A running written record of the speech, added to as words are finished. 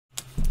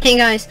Hey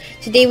guys,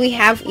 today we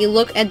have a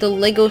look at the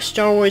LEGO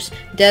Star Wars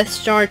Death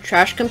Star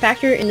trash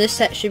compactor, and this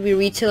set should be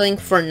retailing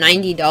for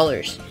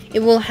 $90. It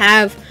will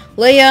have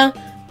Leia,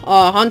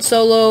 Han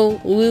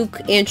Solo, Luke,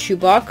 and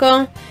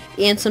Chewbacca,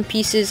 and some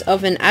pieces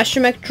of an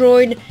astromech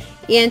droid.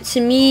 And to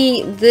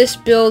me, this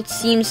build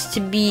seems to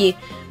be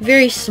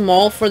very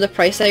small for the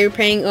price that you're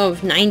paying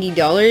of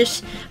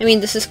 $90. I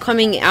mean, this is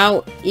coming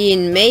out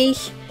in May.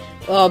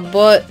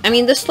 But I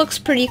mean, this looks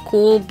pretty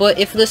cool, but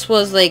if this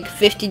was like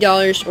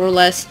 $50 or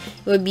less,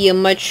 it would be a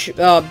much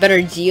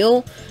better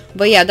deal.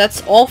 But yeah,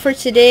 that's all for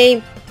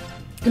today.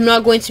 I'm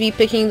not going to be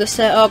picking the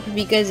set up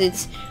because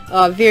it's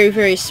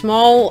very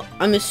small.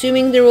 I'm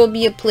assuming there will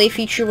be a play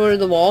feature where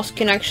the walls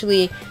can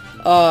actually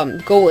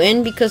go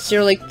in, because there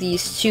are like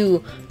these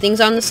two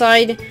things on the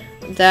side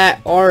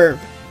that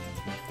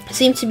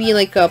seem to be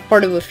like a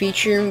part of a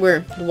feature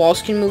where the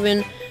walls can move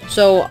in.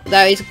 So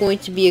that is going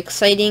to be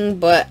exciting,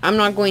 but I'm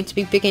not going to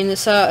be picking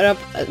this up,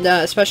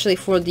 especially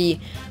for the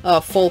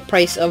full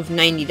price of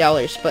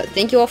 $90. But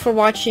thank you all for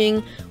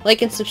watching,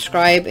 like and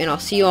subscribe, and I'll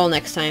see you all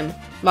next time.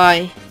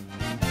 Bye.